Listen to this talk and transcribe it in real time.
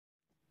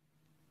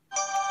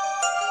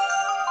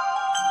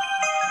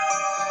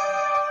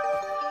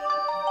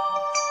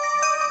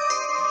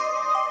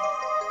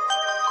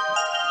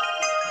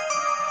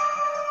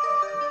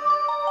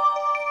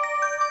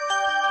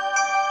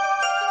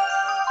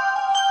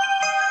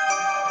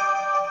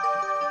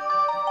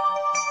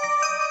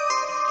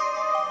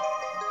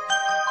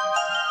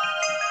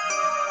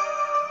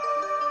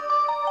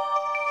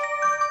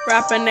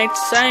Rapping ain't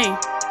the same.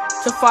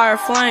 To fire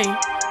flame.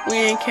 We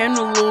ain't came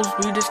to lose,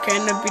 we just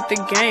came to beat the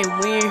game.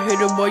 We ain't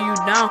here to boil you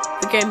down,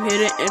 we came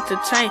here to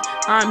entertain.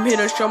 I'm here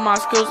to show my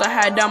skills I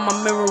had down my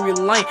memory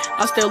lane.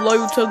 I stay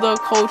loyal to the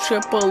code,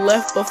 triple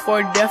left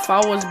before death. I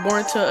was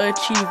born to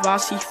achieve, I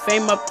see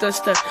fame up the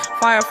steps.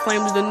 Fire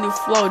flames the new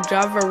flow,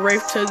 drive a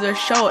rave to the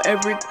show.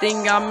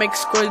 Everything I make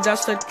scores,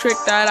 that's a trick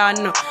that I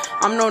know.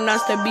 I'm known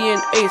as to be an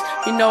ace,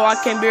 you know I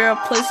can't be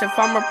replaced. If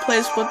I'm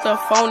replaced with a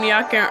phony,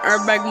 I can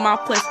earn back my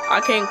place.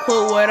 I can't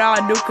quit what I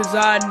do, cause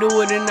I do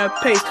it in a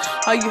pace.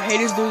 All you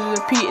haters do is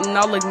repeat and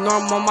I'll ignore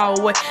them on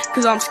my way,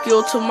 cause I'm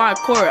skilled to my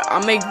core.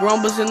 I make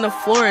rumbles in the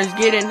floor, it's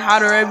getting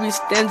hotter every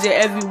stanza,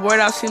 every word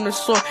I seem to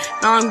soar.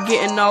 Now I'm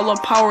getting all the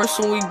power,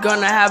 so we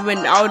gonna have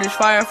an outage.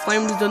 Fire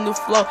flames the new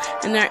flow,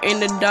 and there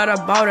ain't a doubt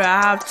about it.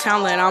 I have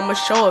talent, I'ma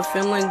show it,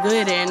 feeling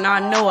good, and I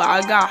know it.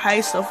 I got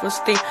high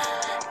self-esteem.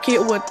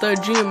 Kid with the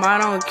dream, I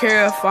don't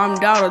care if I'm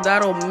doubted,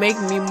 that'll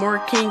make me more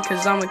king,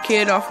 cause I'm a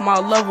kid off my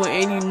level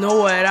and you know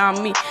what I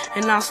mean.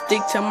 And I stick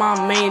to my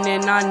main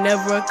and I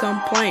never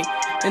complain.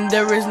 And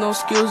there is no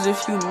skills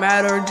if you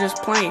mad or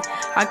just plain.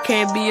 I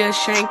can't be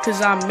ashamed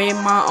cause I made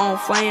my own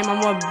flame.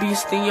 I'm a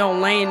beast in your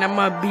lane, I'm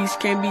a beast,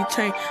 can't be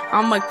tamed.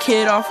 I'm a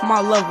kid off my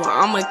level,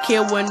 I'm a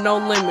kid with no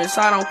limits.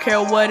 I don't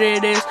care what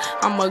it is,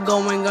 I'm a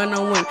go and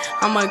gonna win.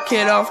 I'm a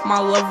kid off my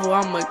level,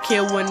 I'm a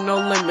kid with no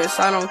limits.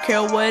 I don't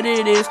care what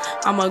it is,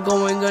 I'm a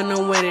go and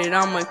gonna win it.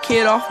 I'm a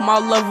kid off my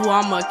level,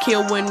 I'm a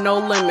kid with no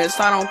limits.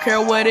 I don't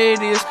care what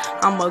it is,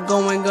 I'm a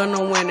go and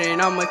gonna win it.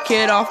 I'm a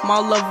kid off my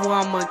level,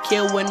 I'm a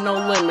kid with no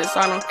limits.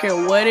 I don't care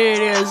what it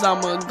is,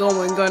 I'm a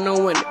go and gonna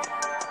win it.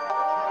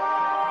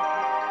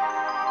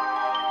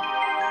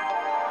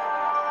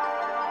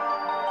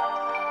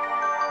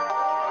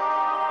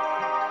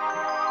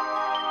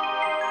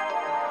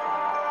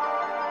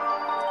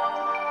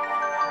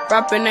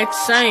 Rapping ain't the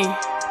same.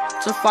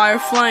 To fire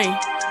flame.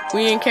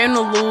 We ain't came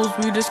to lose,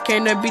 we just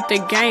came to beat the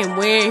game.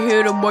 We ain't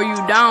here to boil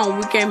you down,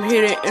 we came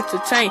here to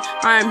entertain.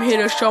 I am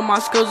here to show my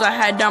skills I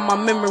had down my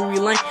memory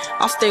lane.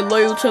 I stay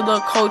loyal to the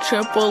code,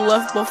 triple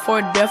left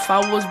before death. I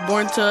was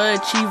born to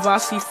achieve, I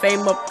see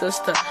fame up the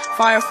step.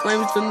 Fire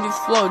flames the new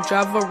flow,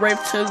 drive a rave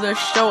to the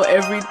show.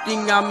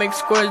 Everything I make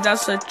scores,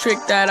 that's a trick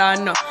that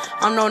I know.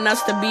 I'm known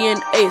as to be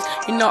an ace,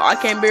 you know I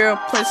can't be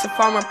replaced. If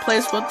I'm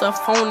replaced with a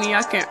phony,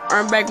 I can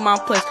earn back my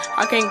place.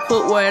 I can't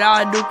quit what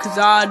I do, cause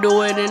I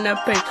do it in a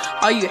pace.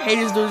 All you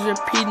haters do is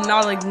repeat and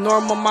I'll ignore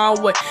them on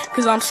my way,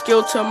 cause I'm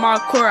skilled to my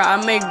core.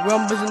 I make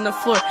rumbles in the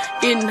floor,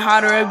 getting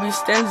hotter every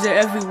stanza,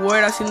 every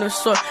word I seem to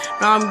soar.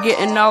 Now I'm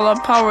getting all the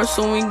power,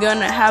 so we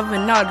gonna have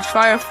an outage.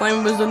 Fire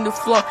flame is on the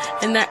floor,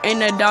 and there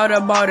ain't a doubt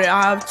about it.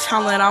 I have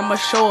talent, I'ma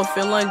show it,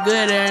 feeling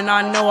good, and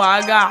I know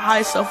I got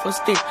high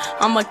self-esteem.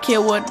 I'm a kid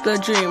with the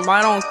dream,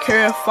 I don't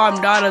care if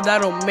I'm doubted,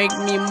 that'll make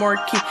me more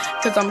key,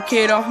 cause I'm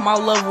kid off my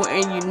level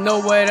and you know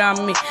what I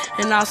mean.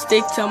 And I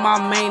stick to my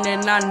main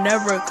and I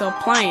never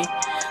complain.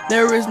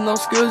 There is no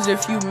skills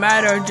if you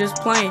mad or just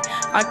plain.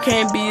 I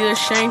can't be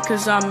ashamed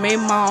cause I made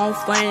my own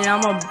flame.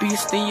 I'm a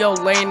beast in your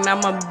lane,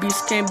 I'm a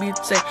beast, can't be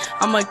tamed.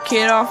 I'm a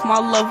kid off my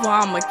level,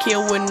 I'm a kid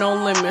with no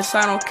limits.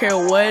 I don't care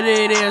what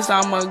it is,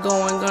 I'm a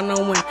go and gonna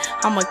win.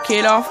 I'm a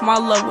kid off my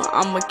level,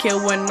 I'm a kid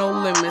with no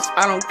limits.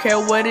 I don't care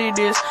what it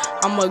is,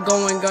 I'm a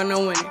go and gonna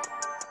win it.